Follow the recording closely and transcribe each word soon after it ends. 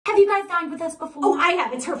Have you guys dined with us before? Oh, I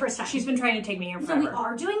have. It's her first time. She's been trying to take me here forever. So we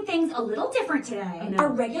are doing things a little different today. Oh, no. Our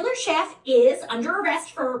regular chef is under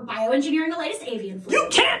arrest for bioengineering the latest avian flu. You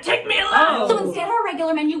can't take me alive! So instead of our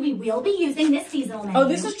regular menu, we will be using this seasonal menu. Oh,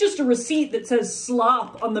 this is just a receipt that says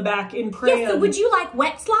slop on the back in crayon. Yes, so would you like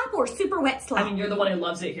wet slop or super wet slop? I mean, you're the one who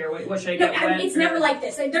loves it here. What should I No, get? I mean, it's never like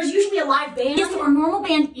this. There's usually a live band. Yes, so our normal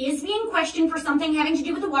band is being questioned for something having to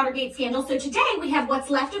do with the Watergate scandal. So today we have what's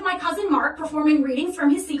left of my cousin Mark performing readings from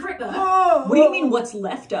his secret book. What do you mean what's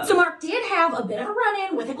left of? So Mark did have a bit of a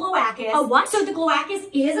run-in with a gloacus. A what? So the gloacus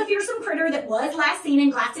is a fearsome critter that was last seen in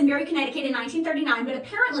Glastonbury, Connecticut in 1939, but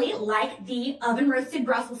apparently, like the oven-roasted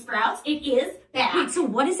Brussels sprouts, it is back. Wait, so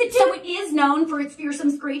what does it do? So it is known for its fearsome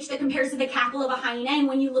screech that compares to the cackle of a hyena, and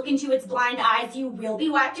when you look into its blind eyes, you will be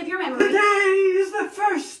wiped of your memory. Today is the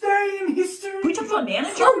first day in history. we talked about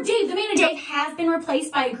manager? Oh, Dave, the manager. Dave has been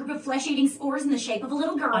replaced by a group of flesh-eating spores in the shape of a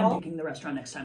little girl. I'm picking the restaurant next time.